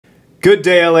Good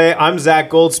day, LA. I'm Zach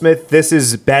Goldsmith. This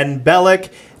is Ben Bellick.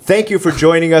 Thank you for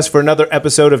joining us for another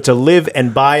episode of To Live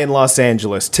and Buy in Los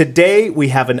Angeles. Today, we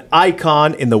have an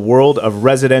icon in the world of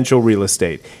residential real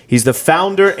estate. He's the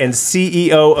founder and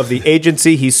CEO of the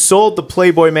agency. He sold the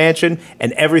Playboy Mansion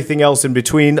and everything else in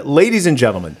between. Ladies and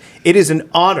gentlemen, it is an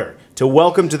honor to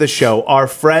welcome to the show our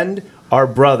friend, our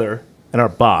brother, and our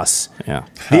boss,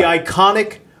 the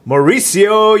iconic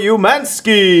Mauricio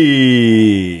Umansky.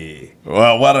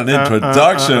 Well, what an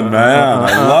introduction, man.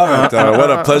 I love it. What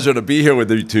a pleasure to be here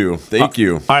with you two. Thank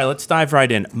you. All right, let's dive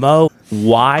right in. Mo,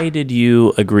 why did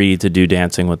you agree to do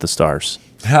Dancing with the Stars?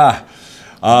 That's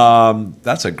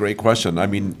a great question. I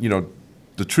mean, you know,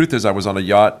 the truth is I was on a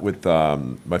yacht with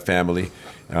my family.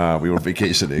 We were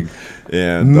vacationing.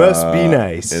 And, must be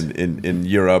nice. In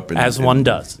Europe. And, as one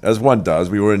does. As one does.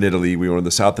 We were in Italy. We were in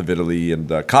the south of Italy. And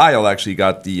Kyle actually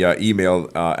got the email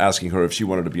asking her if she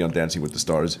wanted to be on Dancing with the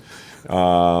Stars.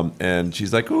 And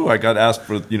she's like, "Oh, I got asked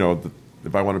for, you know,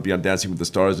 if I want to be on Dancing with the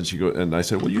Stars." And I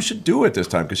said, "Well, you should do it this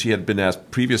time," because she had been asked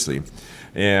previously.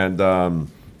 And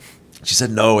she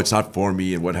said, "No, it's not for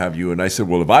me," and what have you. And I said,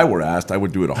 "Well, if I were asked, I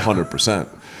would do it 100%.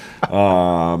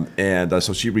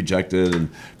 So she rejected, and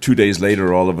 2 days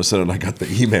later, all of a sudden, I got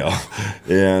the email.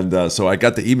 And so I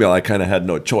got the email. I kind of had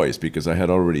no choice because I had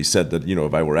already said that, you know,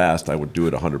 if I were asked, I would do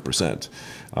it 100%.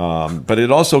 But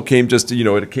it also came just, you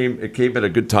know, it came at a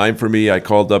good time for me. I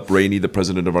called up Rainey, the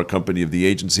president of our company, of the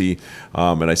agency,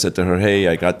 and I said to her, "Hey,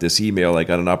 I got this email. I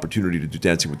got an opportunity to do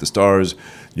Dancing with the Stars.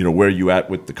 You know, where are you at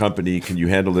with the company? Can you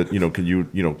handle it? You know,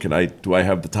 do I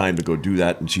have the time to go do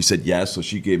that?" And she said yes. So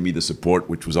she gave me the support,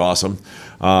 which was awesome.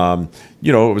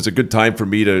 You know, it was a good time for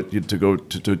me to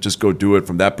just go do it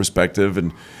from that perspective.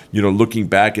 And, you know, looking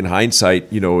back in hindsight,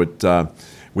 you know,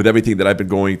 with everything that I've been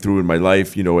going through in my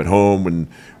life, you know, at home and,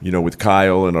 you know, with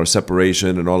Kyle and our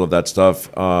separation and all of that stuff,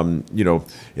 you know,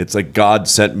 it's like God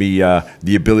sent me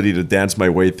the ability to dance my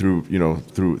way through, you know,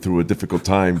 through a difficult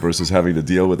time versus having to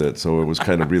deal with it. So it was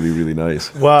kind of really, really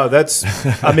nice. Wow, that's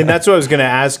what I was going to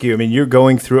ask you. I mean, you're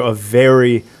going through a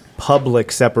very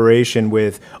public separation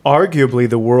with arguably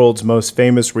the world's most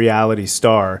famous reality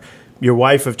star, your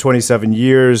wife of 27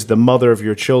 years, the mother of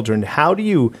your children. How do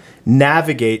you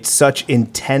navigate such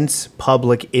intense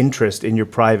public interest in your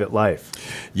private life?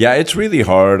 Yeah, it's really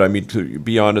hard. I mean, to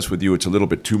be honest with you, it's a little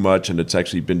bit too much, and it's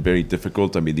actually been very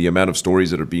difficult. I mean, the amount of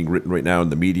stories that are being written right now in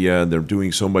the media, and they're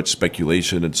doing so much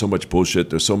speculation and so much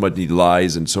bullshit. There's so many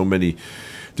lies and so many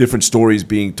different stories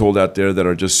being told out there that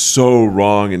are just so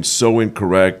wrong and so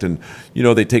incorrect. And, you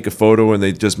know, they take a photo and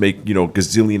they just make, you know,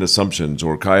 gazillion assumptions.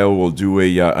 Or Kyle will do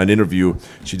an interview.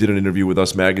 She did an interview with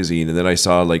Us Magazine, and then I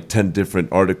saw like 10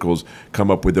 different articles come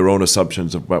up with their own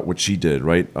assumptions about what she did,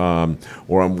 right?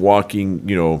 Or I'm walking,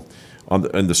 you know,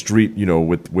 in the street, you know,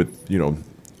 with you know,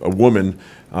 a woman,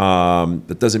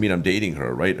 that doesn't mean I'm dating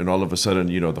her, right? And all of a sudden,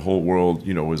 you know, the whole world,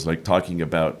 you know, is like talking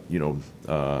about, you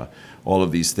know, all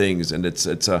of these things. And it's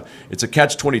a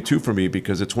catch-22 for me,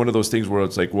 because it's one of those things where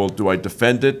it's like, well, do I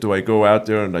defend it? Do I go out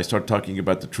there and I start talking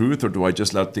about the truth, or do I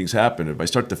just let things happen? If I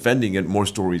start defending it, more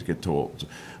stories get told,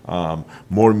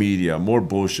 more media, more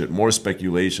bullshit, more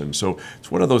speculation. So it's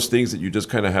one of those things that you just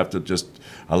kind of have to just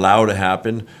allow to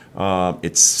happen.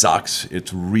 It sucks.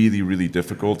 It's really, really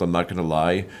difficult. I'm not going to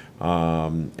lie.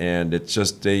 And it's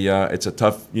just it's a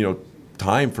tough, you know,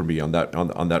 time for me on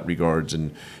that regards,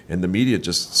 and the media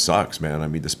just sucks, man. I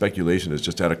mean, the speculation is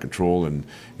just out of control, and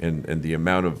the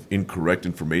amount of incorrect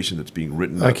information that's being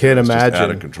written, I can't imagine, just out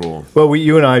of control. Well,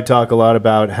 you and I talk a lot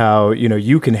about how, you know,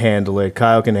 you can handle it,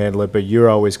 Kyle can handle it, but you're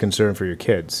always concerned for your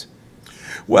kids.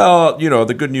 Well, you know,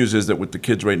 the good news is that with the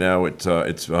kids right now,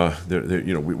 they're,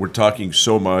 you know, we're talking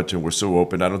so much and we're so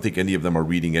open. I don't think any of them are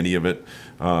reading any of it.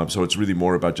 So it's really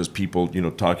more about just people, you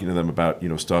know, talking to them about, you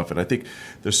know, stuff. And I think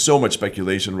there's so much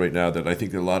speculation right now that I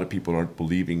think that a lot of people aren't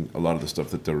believing a lot of the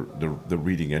stuff that they're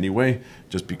reading anyway,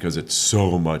 just because it's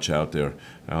so much out there.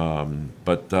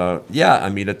 Yeah, I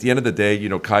mean, at the end of the day, you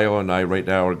know, Kyle and I right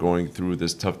now are going through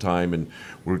this tough time, and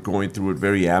we're going through it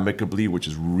very amicably, which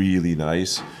is really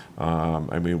nice.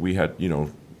 I mean, we had, you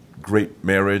know, great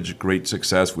marriage, great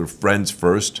success. We're friends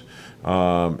first,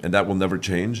 and that will never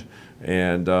change.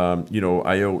 And you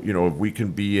know, if we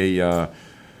can be a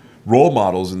role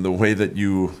models in the way that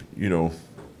you know,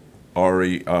 are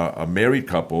a married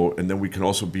couple, and then we can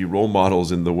also be role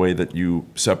models in the way that you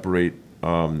separate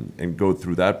and go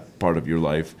through that part of your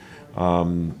life.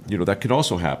 You know, that can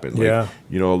also happen. Like, yeah.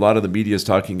 You know, a lot of the media is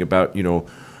talking about, you know,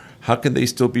 how can they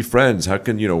still be friends? How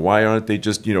can, why aren't they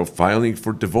just, filing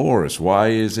for divorce? Why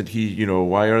isn't he,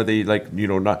 why are they like,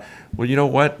 not, well, you know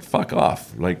what? Fuck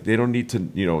off. Like, they don't need to,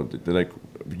 like,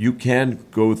 you can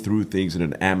go through things in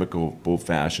an amicable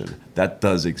fashion. That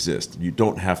does exist. You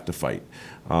don't have to fight.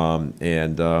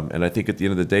 And I think at the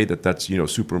end of the day that's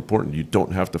super important. You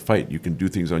don't have to fight. You can do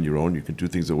things on your own. You can do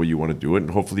things the way you want to do it,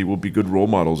 and hopefully we'll be good role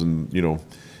models in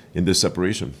this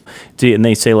separation. And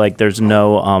they say like there's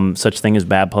no such thing as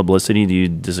bad publicity. Do you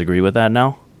disagree with that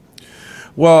now?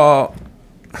 Well,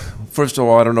 first of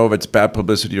all, I don't know if it's bad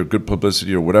publicity or good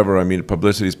publicity or whatever. I mean,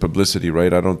 publicity is publicity,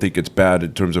 right? I don't think it's bad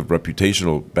in terms of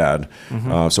reputational bad.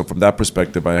 So from that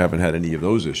perspective, I haven't had any of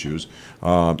those issues.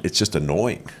 It's just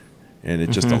annoying. And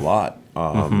it's just a lot.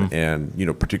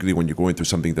 And, particularly when you're going through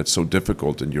something that's so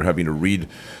difficult and you're having to read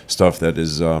stuff that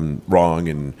is wrong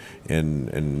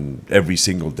and every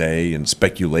single day and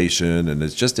speculation. And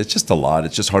it's just a lot.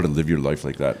 It's just hard to live your life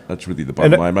like that. That's really the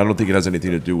bottom line. I don't think it has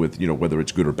anything to do with, whether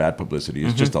it's good or bad publicity.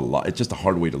 It's just a lot. It's just a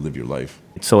hard way to live your life.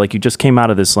 So like you just came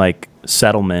out of this like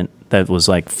settlement that was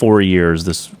like 4 years,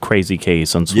 this crazy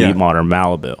case on Sweetwater,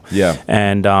 Malibu. Yeah.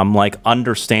 And like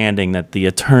understanding that the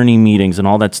attorney meetings and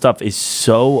all that stuff is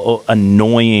so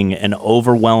annoying and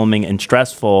overwhelming and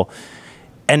stressful.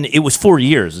 And it was 4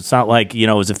 years. It's not like,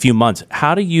 it was a few months.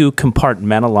 How do you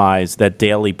compartmentalize that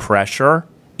daily pressure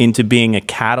into being a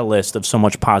catalyst of so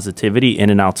much positivity in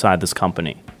and outside this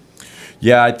company?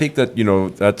 Yeah, I think that,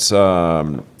 that's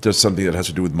just something that has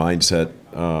to do with mindset.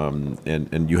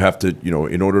 And you have to,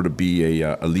 in order to be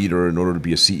a leader, in order to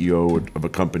be a CEO of a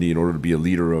company, in order to be a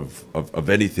leader of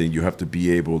anything, you have to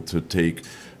be able to take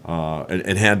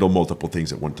and handle multiple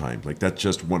things at one time. Like that's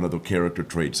just one of the character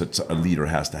traits that a leader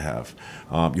has to have.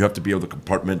 You have to be able to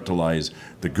compartmentalize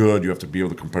the good. You have to be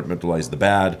able to compartmentalize the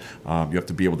bad. You have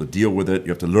to be able to deal with it. You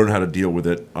have to learn how to deal with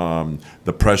it.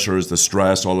 The pressures, the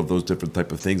stress, all of those different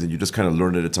type of things. And you just kind of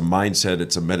learn it. It's a mindset.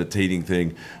 It's a meditating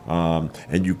thing.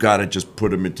 And you got to just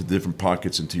put them into different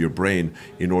pockets into your brain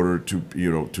in order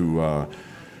to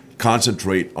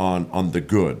concentrate on the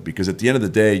good, because at the end of the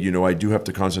day, I do have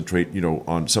to concentrate,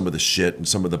 on some of the shit and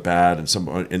some of the bad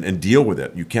and deal with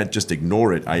it. You can't just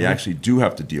ignore it. I actually do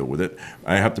have to deal with it.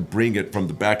 I have to bring it from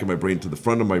the back of my brain to the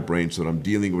front of my brain so that I'm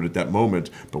dealing with it at that moment.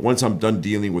 But once I'm done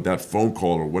dealing with that phone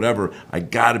call or whatever, I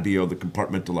got to be able to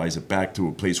compartmentalize it back to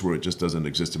a place where it just doesn't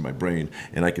exist in my brain,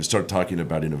 and I can start talking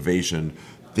about innovation,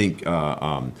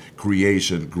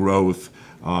 creation, growth,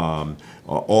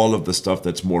 all of the stuff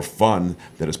that's more fun,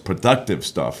 that is productive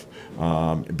stuff.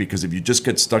 Because if you just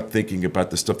get stuck thinking about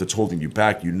the stuff that's holding you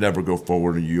back, you never go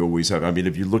forward, and you always have. I mean,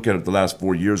 if you look at it the last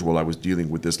 4 years while I was dealing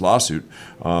with this lawsuit,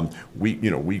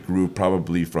 we grew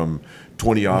probably from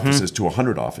 20 offices to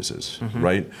 100 offices,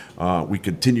 right? We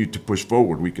continued to push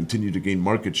forward. We continued to gain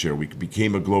market share. We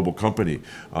became a global company.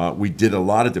 We did a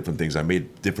lot of different things. I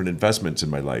made different investments in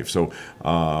my life. So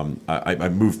I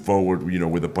moved forward,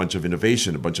 with a bunch of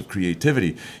innovation, a bunch of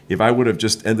creativity. If I would have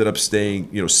just ended up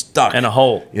staying, stuck in a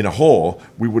hole,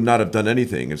 we would not have done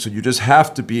anything. And so you just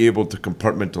have to be able to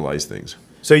compartmentalize things.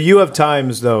 So you have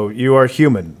times, though, you are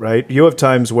human, right? You have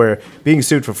times where being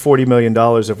sued for $40 million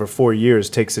over 4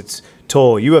 years takes its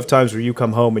toll. You have times where you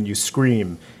come home and you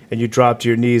scream and you drop to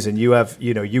your knees and you have,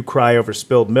 you cry over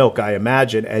spilled milk, I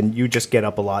imagine, and you just get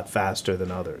up a lot faster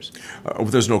than others.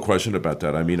 There's no question about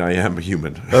that. I mean, I am a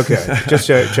human. Okay, just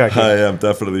checking. I am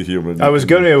definitely human. I was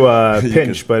going to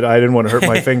pinch, but I didn't want to hurt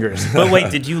my fingers. But wait,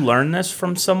 did you learn this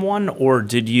from someone, or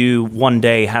did you one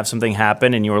day have something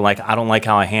happen and you were like, I don't like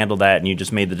how I handled that, and you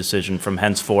just made the decision from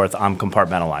henceforth, I'm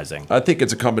compartmentalizing? I think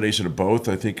it's a combination of both.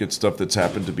 I think it's stuff that's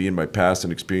happened to me in my past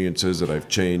and experiences that I've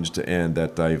changed and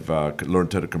that I've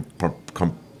learned how to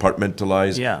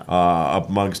compartmentalize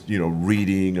amongst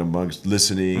reading, amongst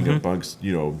listening, amongst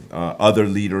other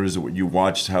leaders. You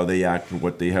watch how they act and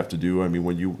what they have to do. I mean,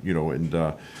 when you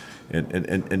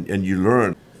and you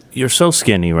learn. You're so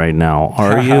skinny right now.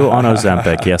 Are you on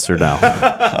Ozempic? Yes or no?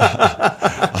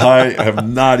 I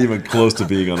am not even close to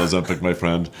being on Ozempic, my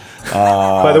friend.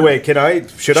 By the way, should I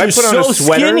put on a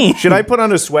sweater? Skinny. Should I put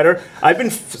on a sweater? I've been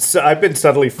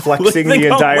subtly flexing the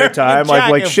entire time.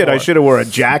 I'm like, shit, I should have wore a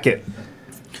jacket.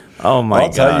 Oh my god!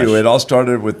 I'll tell you, it all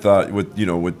started with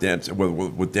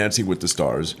Dancing with the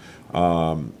Stars.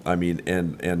 I mean,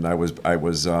 and I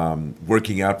was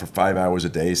working out for 5 hours a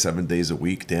day, 7 days a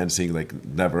week, dancing like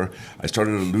never. I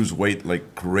started to lose weight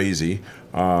like crazy.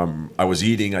 I was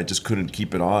eating, I just couldn't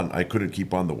keep it on. I couldn't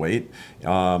keep on the weight.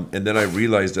 And then I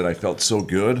realized that I felt so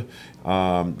good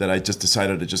that I just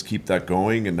decided to just keep that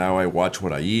going. And now I watch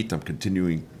what I eat. I'm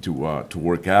continuing to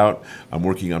work out. I'm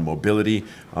working on mobility.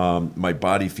 My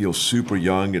body feels super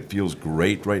young. It feels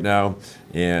great right now.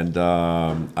 and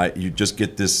you just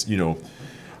get this,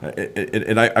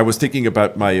 and I was thinking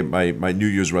about my New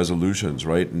Year's resolutions,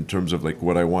 right, in terms of like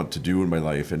what I want to do in my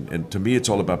life, and to me it's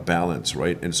all about balance,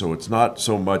 right, and so it's not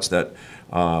so much that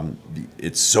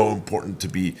it's so important to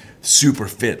be super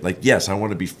fit. Like, yes, I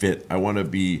want to be fit, I want to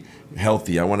be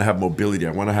healthy, I want to have mobility,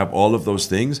 I want to have all of those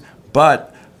things,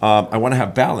 but I want to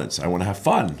have balance, I want to have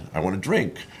fun, I want to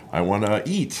drink, I want to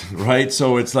eat, right?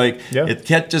 So it's like, it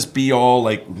can't just be all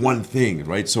like one thing,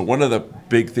 right? So one of the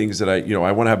big things that I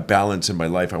want to have balance in my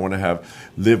life. I want to have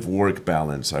live-work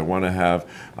balance. I want to have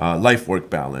life-work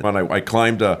balance. I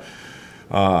climbed a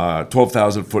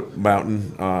 12,000-foot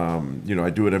mountain. I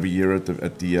do it every year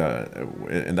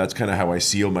and that's kind of how I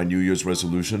seal my New Year's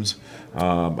resolutions.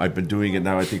 I've been doing it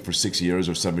now, I think, for 6 years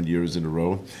or 7 years in a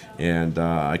row. And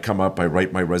I come up, I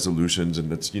write my resolutions,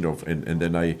 and that's, and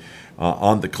then I,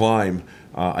 on the climb,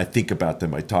 I think about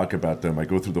them, I talk about them, I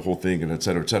go through the whole thing, and et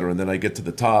cetera, and then I get to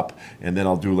the top, and then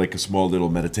I'll do like a small little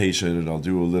meditation, and I'll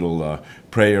do a little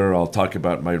prayer, I'll talk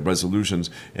about my resolutions,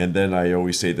 and then I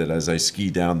always say that as I ski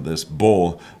down this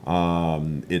bowl,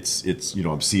 it's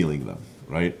I'm sealing them,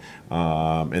 right?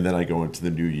 And then I go into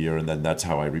the new year, and then that's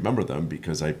how I remember them,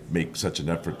 because I make such an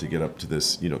effort to get up to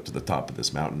this, to the top of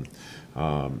this mountain.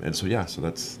 And so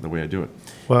that's the way I do it.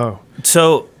 Wow.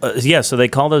 So so they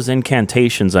call those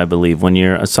incantations, I believe, when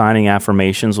you're assigning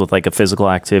affirmations with like a physical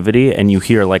activity, and you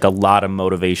hear like a lot of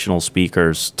motivational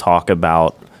speakers talk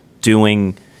about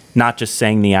doing, not just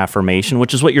saying the affirmation,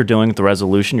 which is what you're doing with the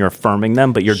resolution, you're affirming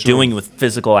them, but you're doing with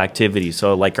physical activity.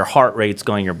 So like your heart rate's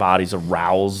going, your body's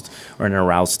aroused or in an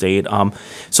aroused state.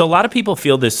 So a lot of people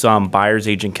feel this buyer's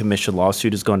agent commission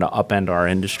lawsuit is going to upend our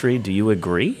industry. Do you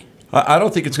agree? I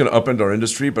don't think it's going to upend our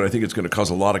industry, but I think it's going to cause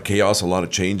a lot of chaos, a lot of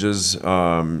changes.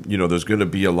 There's going to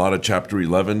be a lot of Chapter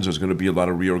 11s. There's going to be a lot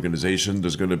of reorganization.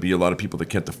 There's going to be a lot of people that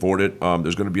can't afford it.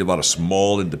 There's going to be a lot of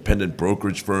small independent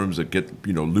brokerage firms that get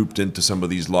looped into some of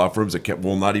these law firms that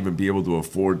will not even be able to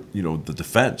afford the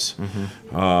defense.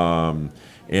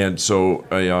 And so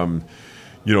I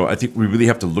think we really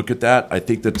have to look at that. I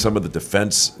think that some of the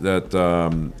defense that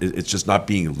it's just not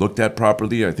being looked at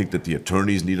properly. I think that the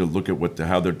attorneys need to look at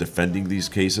how they're defending these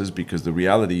cases, because the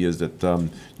reality is that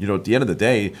at the end of the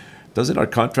day, doesn't our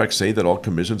contract say that all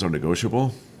commissions are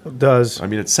negotiable? It does. I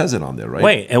mean, it says it on there, right?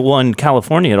 Wait, well, in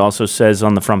California, it also says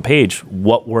on the front page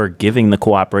what we're giving the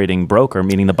cooperating broker,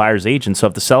 meaning the buyer's agent. So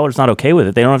if the seller's not okay with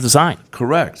it, they don't have to sign.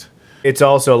 Correct. It's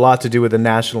also a lot to do with the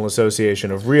National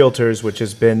Association of Realtors, which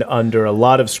has been under a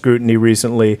lot of scrutiny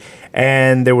recently.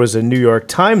 And there was a New York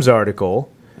Times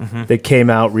article that came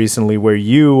out recently where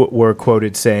you were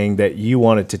quoted saying that you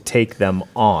wanted to take them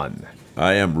on.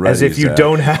 I am ready. As if you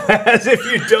don't have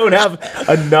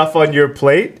enough on your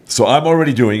plate. So I'm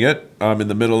already doing it. I'm in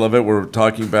the middle of it. We're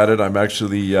talking about it. I'm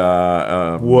actually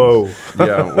whoa.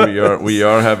 Yeah, we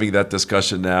are having that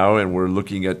discussion now, and we're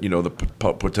looking at the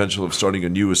potential of starting a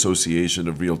new association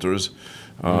of realtors.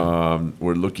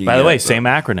 We're looking. By the way, same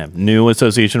acronym: New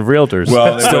Association of Realtors.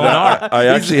 Well, still I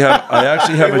actually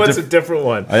have What's a different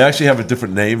one? I actually have a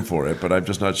different name for it, but I'm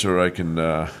just not sure I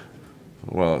can.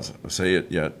 Well, say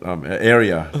it yet.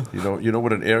 Area. You know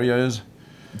what an area is?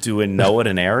 Do we know what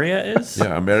an area is?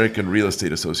 Yeah, American Real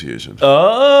Estate Association.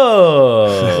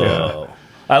 Oh,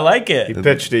 I like it. He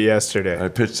pitched it yesterday. I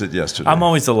pitched it yesterday. I'm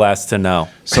always the last to know.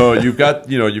 So you've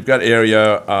got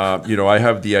area. I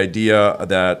have the idea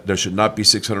that there should not be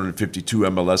 652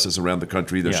 MLSs around the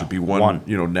country. There should be one.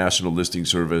 National listing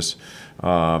service.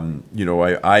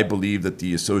 I believe that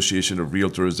the Association of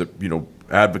Realtors that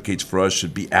advocates for us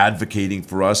should be advocating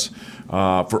for us,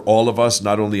 for all of us,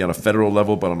 not only on a federal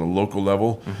level but on a local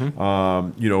level.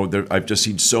 I've just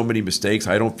seen so many mistakes.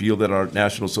 I don't feel that our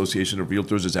National Association of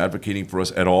Realtors is advocating for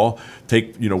us at all.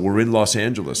 We're in Los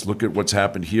Angeles. Look at what's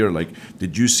happened here. Like,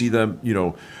 did you see them?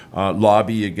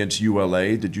 Lobby against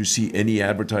ULA? Did you see any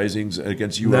advertisings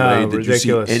against ULA? No, Did ridiculous.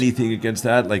 you see anything against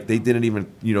that? Like, they didn't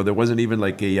even, there wasn't even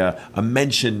like a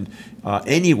mention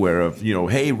anywhere of,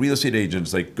 hey, real estate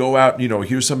agents, like, go out,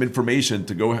 here's some information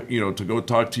to go, to go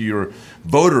talk to your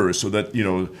voters so that,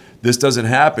 this doesn't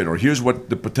happen, or here's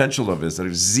what the potential of is.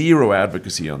 There's zero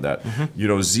advocacy on that.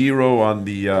 Zero on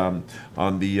the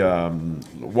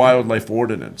wildlife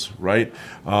ordinance, right?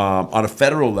 On a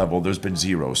federal level, there's been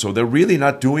zero. So they're really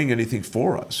not doing anything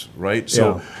for us, right?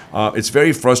 So it's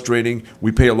very frustrating.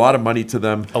 We pay a lot of money to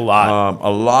them. A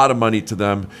lot of money to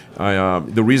them.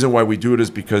 The reason why we do it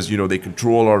is because they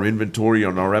control our inventory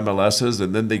on our MLSs,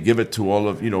 and then they give it to all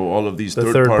of these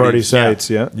The third party sites,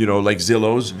 yeah. like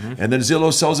Zillow's, and then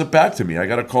Zillow sells it back to me. I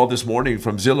got a call this morning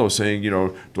from Zillow saying,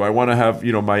 do I want to have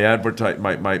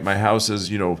my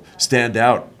houses stand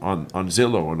out on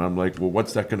Zillow? And I'm like, well,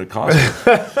 what's that going to cost me?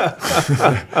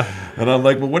 And I'm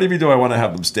like, well, what do you mean? Do I want to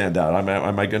have them stand out?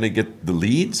 Am I going to get the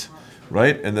leads?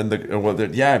 Right? And then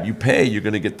if you pay, you're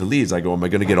going to get the leads. I go, am I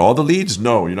going to get all the leads?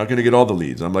 No, you're not going to get all the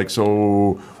leads. I'm like,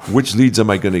 so which leads am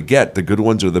I going to get? The good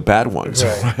ones or the bad ones?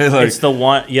 Right. Right? Like, It's the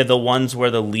ones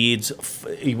where the leads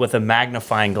with a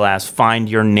magnifying glass find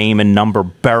your name and number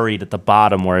buried at the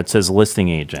bottom where it says listing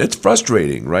agent. it's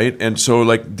frustrating, right? And so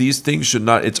like these things should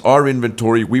not, it's our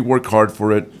inventory. We work hard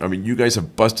for it. I mean, you guys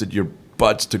have busted your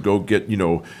butts to go get,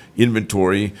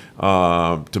 inventory,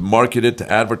 to market it,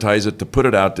 to advertise it, to put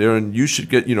it out there. And you should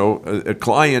get, a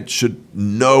client should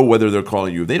know whether they're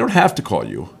calling you. They don't have to call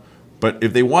you, but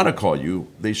if they want to call you,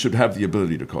 they should have the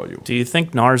ability to call you. Do you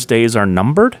think NAR's days are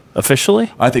numbered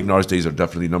officially? I think NAR's days are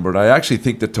definitely numbered. I actually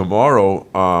think that tomorrow,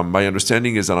 my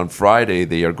understanding is that on Friday,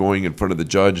 they are going in front of the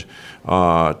judge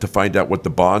to find out what the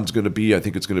bond's going to be. I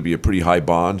think it's going to be a pretty high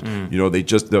bond. They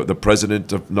just, the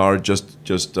president of NAR just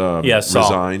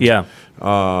resigned. Yeah.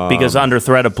 Because under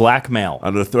threat of blackmail.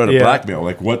 Under threat of blackmail.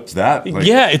 Like, what's that? Like,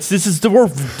 Yeah, we're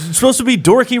supposed to be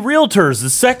dorky realtors, the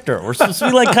sector. We're supposed to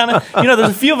be like kind of, there's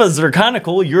a few of us that are kind of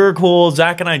cool. You're cool.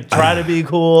 Zach and I try to be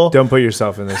cool. Don't put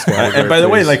yourself in this category. and by the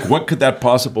way, please. like, what could that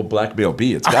possible blackmail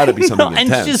be? It's got to be something And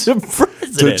intense. she's a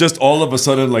president. To just all of a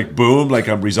sudden, like, boom, like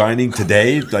I'm resigning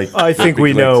today. Like, I think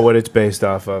we like, know what it's based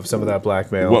off of, some of that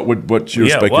blackmail. What's your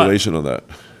speculation on that?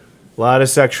 A lot of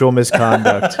sexual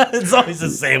misconduct. It's always the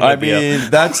same. I with you. mean,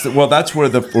 that's where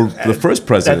the first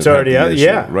president That's already had the out, issue,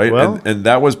 yeah. right, Well- and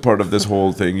that was part of this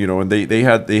whole thing, and they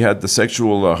had the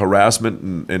sexual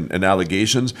harassment and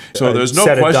allegations. So there's no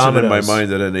set of question in my dominoes.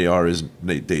 mind that NAR's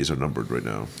days are numbered right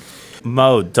now.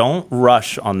 Mo, don't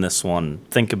rush on this one.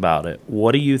 Think about it.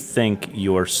 What do you think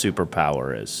your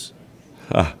superpower is?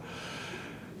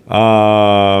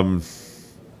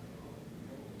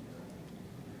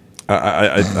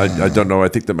 I don't know. I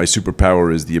think that my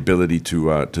superpower is the ability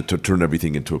to turn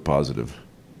everything into a positive.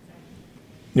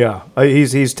 Yeah,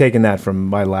 he's taken that from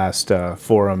my last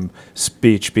forum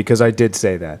speech because I did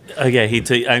say that. Okay,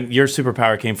 your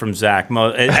superpower came from Zach.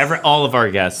 All of our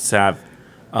guests have.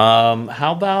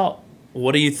 How about,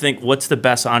 what do you think? What's the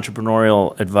best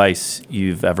entrepreneurial advice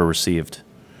you've ever received?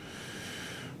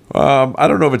 I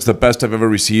don't know if it's the best I've ever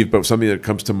received, but something that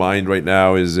comes to mind right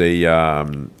now is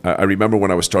I remember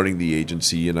when I was starting the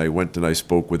agency and I went and I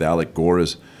spoke with Alec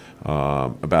Gores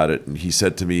about it, and he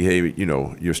said to me, hey,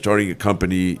 you're starting a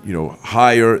company,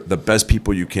 hire the best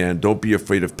people you can. Don't be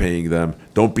afraid of paying them.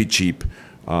 Don't be cheap.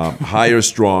 Hire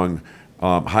strong.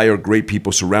 Hire great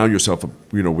people. Surround yourself,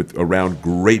 around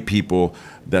great people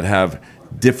that have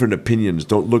different opinions.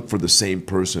 Don't look for the same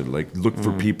person. Like, look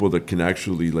for people that can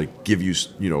actually give you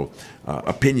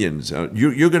opinions.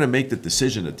 You're going to make the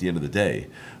decision at the end of the day,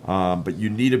 but you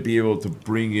need to be able to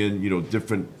bring in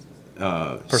different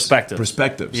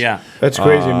perspectives. Yeah. That's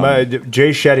crazy.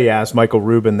 Jay Shetty asked Michael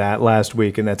Rubin that last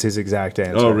week, and that's his exact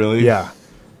answer. Oh, really? Yeah.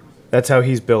 That's how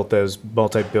he's built those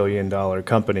multi-billion-dollar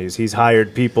companies. He's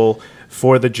hired people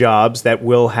for the jobs that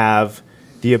will have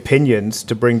the opinions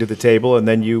to bring to the table, and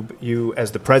then you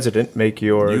as the president, make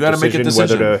your decision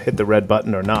whether to hit the red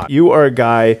button or not. You are a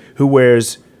guy who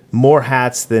wears more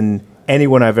hats than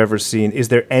anyone I've ever seen. Is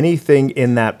there anything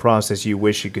in that process you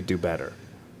wish you could do better?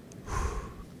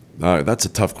 That's a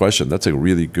tough question. That's a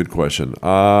really good question.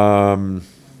 I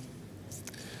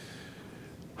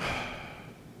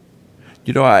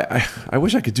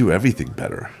wish I could do everything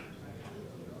better.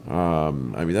 I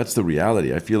mean, that's the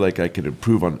reality. I feel like I could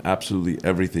improve on absolutely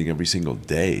everything every single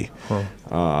day.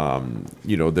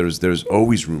 There's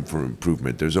always room for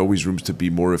improvement. There's always room to be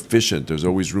more efficient. There's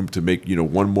always room to make,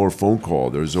 one more phone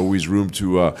call. There's always room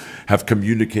to have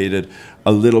communicated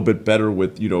a little bit better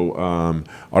with,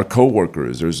 our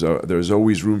coworkers. There's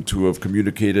always room to have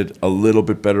communicated a little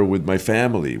bit better with my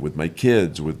family, with my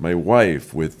kids, with my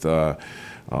wife, with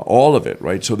all of it,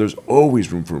 right? So there's always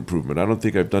room for improvement. I don't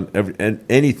think I've done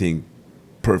anything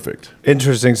perfect.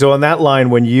 Interesting. So on that line,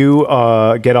 when you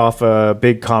get off a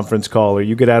big conference call, or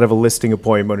you get out of a listing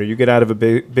appointment, or you get out of a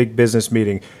big business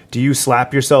meeting, do you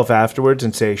slap yourself afterwards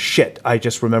and say, shit, I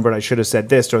just remembered I should have said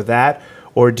this or that?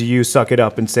 Or do you suck it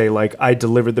up and say, I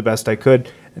delivered the best I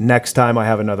could. Next time I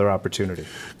have another opportunity?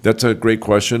 That's a great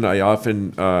question. I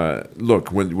often,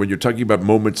 look, when you're talking about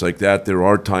moments like that, there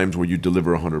are times where you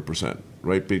deliver 100%,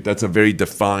 right? That's a very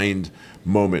defined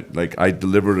moment. Like, I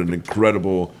delivered an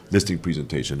incredible listing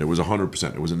presentation. It was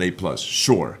 100%. It was an A+,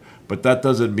 sure. but that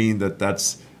doesn't mean that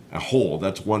that's a whole.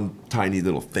 That's one tiny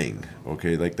little thing,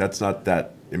 okay? Like, that's not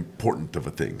that important of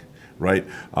a thing, right?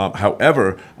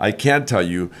 However, I can tell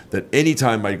you that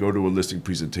anytime I go to a listing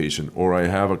presentation, or I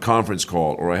have a conference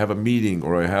call, or I have a meeting,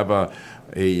 or I have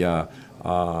a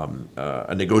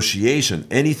negotiation,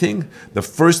 anything, the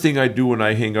first thing I do when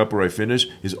I hang up or I finish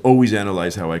is always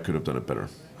analyze how I could have done it better.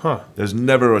 There's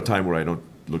never a time where I don't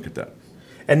look at that.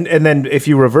 And then if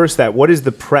you reverse that, what is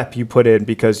the prep you put in?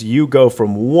 Because you go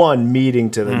from one meeting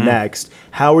to the next.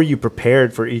 How are you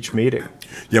prepared for each meeting?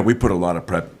 Yeah, we put a lot of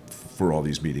prep for all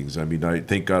these meetings. I mean,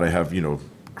 thank God I have,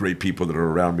 great people that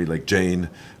are around me, like Jane,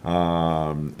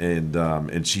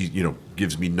 and she,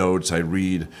 gives me notes. I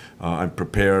read. I'm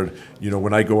prepared.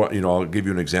 When I go, I'll give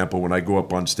you an example. When I go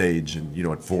up on stage and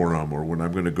at Forum, or when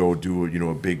I'm going to go do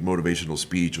a big motivational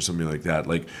speech or something like that.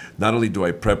 Like, not only do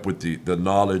I prep with the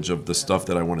knowledge of the stuff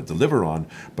that I want to deliver on,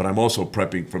 but I'm also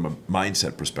prepping from a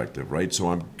mindset perspective, right?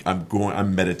 So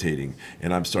I'm meditating,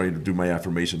 and I'm starting to do my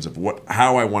affirmations of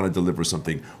how I want to deliver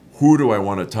something. Who do I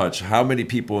want to touch? How many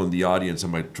people in the audience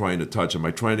am I trying to touch?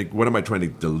 What am I trying to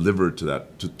deliver to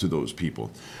those people?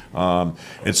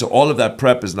 And so all of that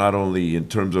prep is not only in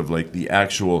terms of like the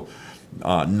actual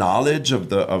knowledge of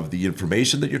the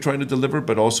information that you're trying to deliver,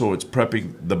 but also it's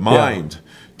prepping the mind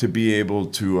to be able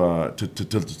to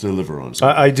deliver on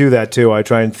something. I do that too. I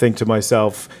try and think to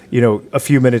myself, a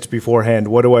few minutes beforehand,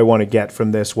 what do I want to get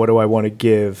from this? What do I want to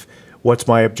give? What's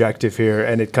my objective here?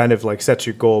 And it kind of like sets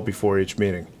your goal before each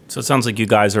meeting. So it sounds like you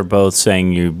guys are both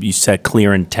saying you set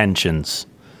clear intentions.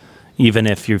 Even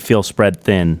if you feel spread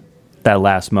thin, that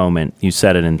last moment, you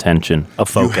set an intention, a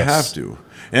focus. You have to.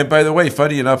 And by the way,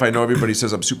 funny enough, I know everybody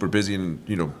says I'm super busy and,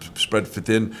 spread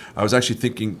thin. I was actually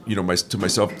thinking, to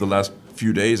myself the last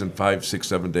few days, and 5, 6,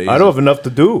 7 days. I don't have enough to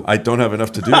do. I don't have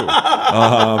enough to do.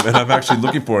 And I'm actually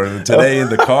looking for it. And today in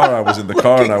the car, I was in the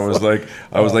car and I was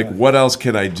like, what else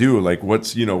can I do? Like,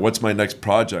 what's my next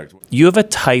project? You have a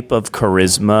type of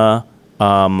charisma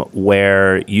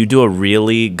where you do a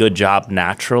really good job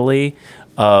naturally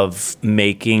of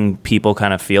making people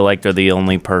kind of feel like they're the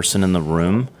only person in the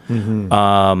room.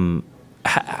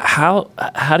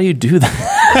 How do you do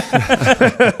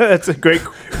that? That's a great,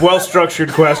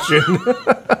 well-structured question.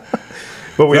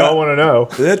 But we all want to know.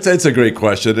 It's a great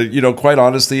question. Quite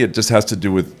honestly, it just has to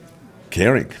do with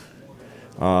caring.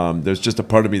 There's just a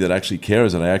part of me that actually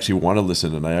cares, and I actually want to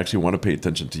listen, and I actually want to pay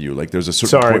attention to you. Like, there's a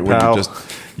certain point where you just,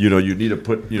 you need to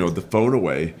put, the phone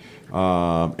away,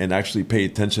 and actually pay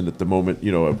attention at the moment,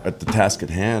 at the task at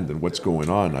hand and what's going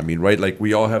on. I mean, right? Like,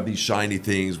 we all have these shiny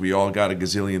things. We all got a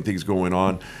gazillion things going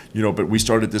on, but we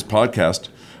started this podcast,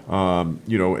 and,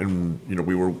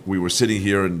 we were sitting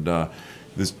here, and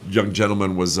this young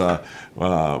gentleman was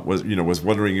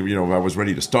wondering if I was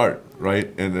ready to start, right?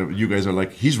 And you guys are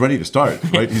like, he's ready to start,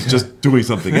 right? He's just doing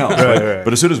something else, right?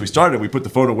 But as soon as we started, we put the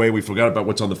phone away. We forgot about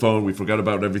what's on the phone. We forgot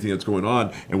about everything that's going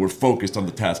on, and we're focused on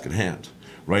the task at hand.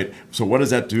 Right? So what does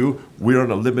that do? We're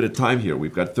on a limited time here.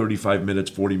 We've got 35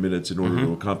 minutes, 40 minutes in order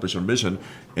to accomplish our mission.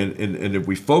 And if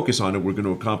we focus on it, we're going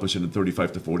to accomplish it in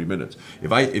 35 to 40 minutes.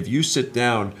 If you sit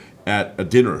down at a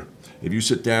dinner, if you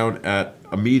sit down at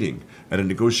a meeting, at a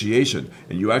negotiation,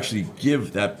 and you actually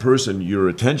give that person your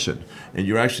attention, and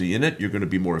you're actually in it, you're going to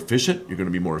be more efficient, you're going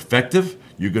to be more effective,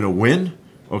 you're going to win.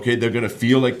 Okay? They're going to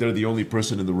feel like they're the only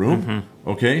person in the room.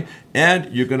 Okay?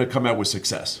 And you're going to come out with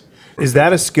success. Is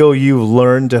that a skill you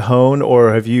learned to hone,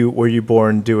 or were you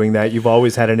born doing that? You've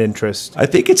always had an interest. I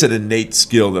think it's an innate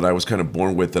skill that I was kind of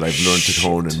born with that I've learned to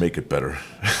hone and make it better.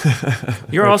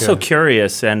 You're also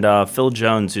curious, and Phil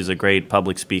Jones, who's a great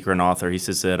public speaker and author, he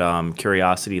says that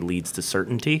curiosity leads to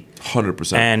certainty.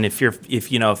 100%. And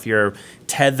if you're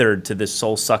tethered to this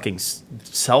soul-sucking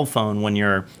cell phone when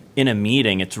you're in a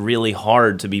meeting, it's really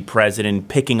hard to be present and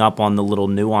picking up on the little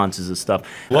nuances of stuff.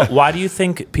 Why do you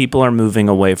think people are moving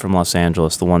away from Los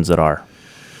Angeles, the ones that are?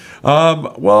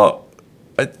 Well,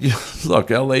 look,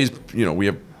 LA's, we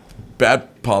have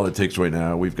bad politics right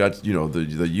now. We've got,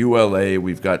 the ULA.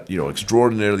 We've got,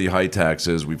 extraordinarily high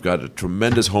taxes. We've got a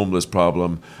tremendous homeless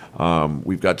problem.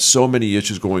 We've got so many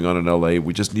issues going on in LA.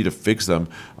 We just need to fix them.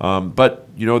 But,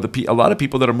 a lot of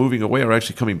people that are moving away are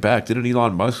actually coming back. Didn't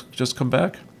Elon Musk just come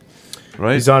back?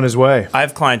 Right? He's on his way. I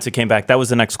have clients that came back. That was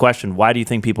the next question. Why do you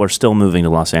think people are still moving to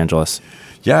Los Angeles?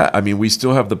 Yeah, I mean, we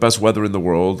still have the best weather in the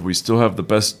world. We still have the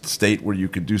best state where you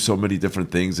could do so many different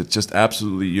things. It's just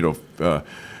absolutely,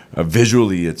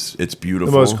 visually, it's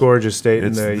beautiful. The most gorgeous state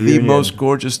in the Union. The most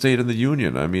gorgeous state in the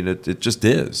Union. I mean, it just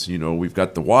is. We've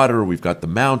got the water, we've got the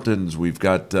mountains, we've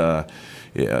got,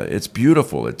 it's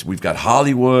beautiful. We've got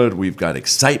Hollywood, we've got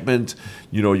excitement.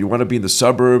 You know, you want to be in the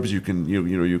suburbs, you can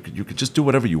you can just do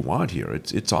whatever you want here.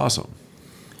 It's awesome.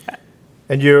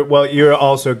 And you're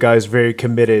also guys very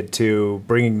committed to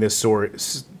bringing this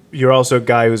sort. You're also a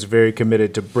guy who's very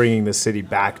committed to bringing the city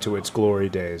back to its glory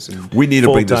days. And we need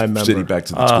to bring this city back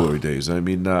to its glory days. I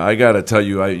mean, I gotta tell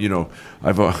you,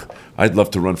 I'd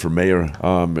love to run for mayor.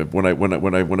 When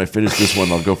I finish this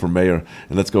one, I'll go for mayor,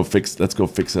 and let's go fix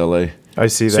LA. I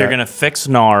see that. So you're gonna fix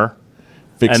NAR,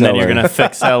 fix and LA. then you're gonna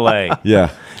fix LA. Yeah,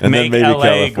 and make then maybe LA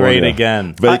California. great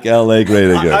again. Make LA great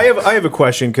again. I have a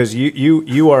question because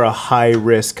you are a high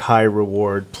risk, high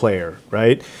reward player,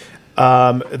 right?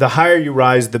 The higher you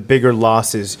rise, the bigger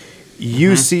losses.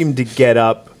 You seem to get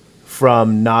up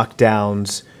from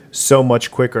knockdowns so much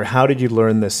quicker. How did you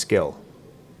learn this skill?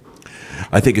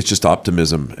 I think it's just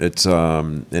optimism. It's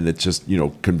and it's just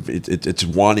it's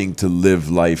wanting to live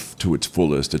life to its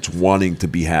fullest. It's wanting to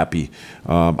be happy.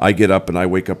 I get up and I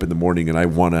wake up in the morning and I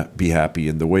want to be happy.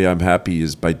 And the way I'm happy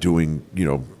is by doing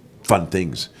fun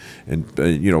things. And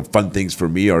fun things for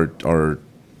me are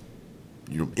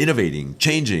innovating,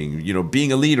 changing,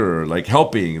 being a leader, like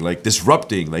helping, like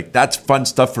disrupting, like that's fun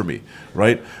stuff for me,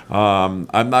 right?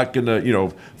 I'm not gonna,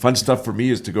 fun stuff for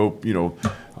me is to go,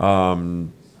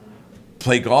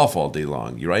 play golf all day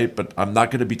long, right? But I'm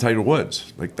not gonna be Tiger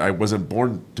Woods. Like I wasn't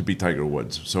born to be Tiger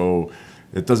Woods, so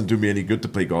it doesn't do me any good to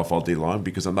play golf all day long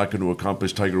because I'm not going to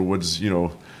accomplish Tiger Woods,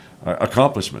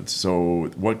 accomplishments.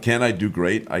 So what can I do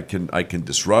great? I can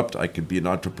disrupt. I can be an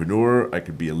entrepreneur. I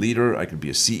can be a leader. I can be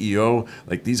a CEO.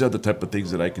 Like these are the type of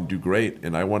things that I can do great,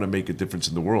 and I want to make a difference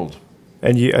in the world.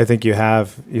 And I think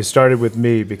you started with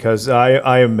me because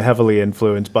I am heavily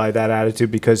influenced by that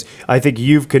attitude because I think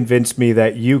you've convinced me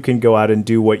that you can go out and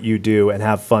do what you do and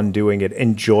have fun doing it,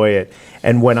 enjoy it.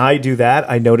 And when I do that,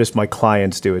 I notice my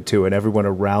clients do it too, and everyone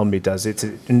around me does. It's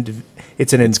an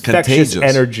infectious contagious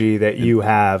energy that you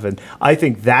have, and I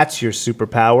think that's your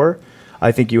superpower.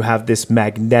 I think you have this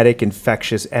magnetic,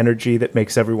 infectious energy that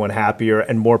makes everyone happier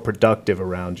and more productive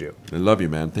around you. I love you,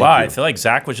 man. Thank Wow, you. I feel like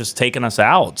Zach was just taking us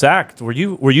out. Zach, were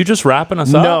you just wrapping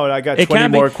us up? No, I got 20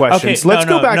 more questions. Okay, Let's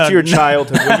go back to your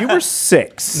childhood when you were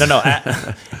 6.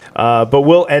 But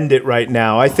we'll end it right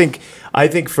now. I think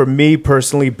for me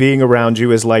personally, being around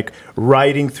you is like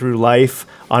riding through life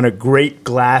on a great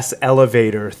glass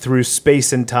elevator through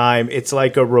space and time. It's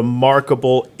like a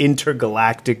remarkable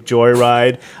intergalactic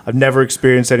joyride. I've never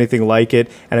experienced anything like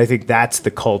it, and I think that's the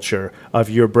culture of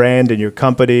your brand and your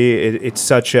company. It's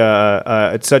such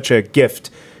a gift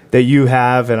that you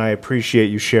have, and I appreciate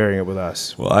you sharing it with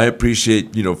us. Well, I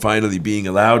appreciate finally being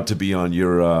allowed to be on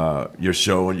your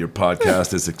show and your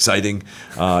podcast. It's exciting.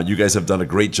 You guys have done a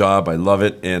great job. I love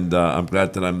it, and I'm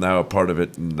glad that I'm now a part of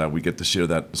it, and that we get to share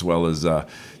that as well as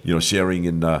sharing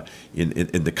in the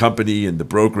company and the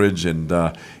brokerage, and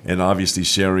obviously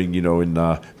sharing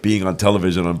in being on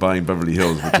television on Buying Beverly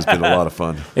Hills, which has been a lot of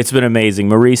fun. It's been amazing.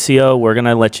 Mauricio, we're going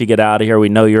to let you get out of here. We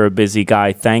know you're a busy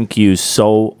guy. Thank you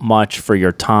so much for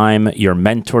your time, your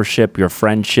mentorship, your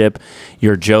friendship,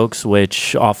 your jokes,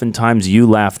 which oftentimes you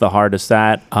laugh the hardest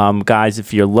at. Guys,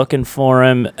 if you're looking for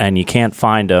him and you can't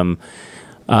find him,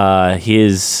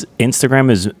 his Instagram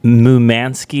is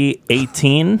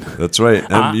Umansky18. That's right,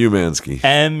 Umansky.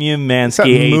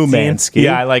 Umansky18.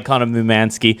 Yeah, I like calling him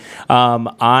Umansky.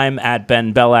 I'm at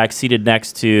Ben Bellac, seated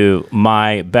next to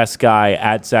my best guy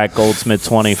at Zach Goldsmith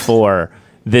 24.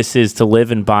 This is To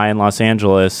Live and Buy in Los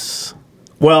Angeles.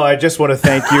 Well, I just want to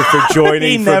thank you for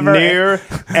joining from near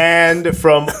and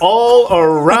from all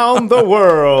around the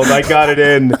world. I got it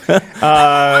in.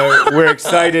 We're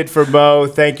excited for Mo.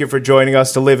 Thank you for joining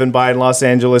us To Live and Buy in Los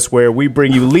Angeles, where we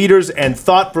bring you leaders and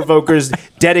thought provokers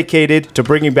dedicated to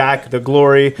bringing back the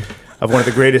glory of one of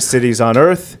the greatest cities on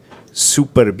earth.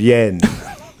 Super bien.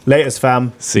 Laters,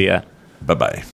 fam. See ya. Bye-bye.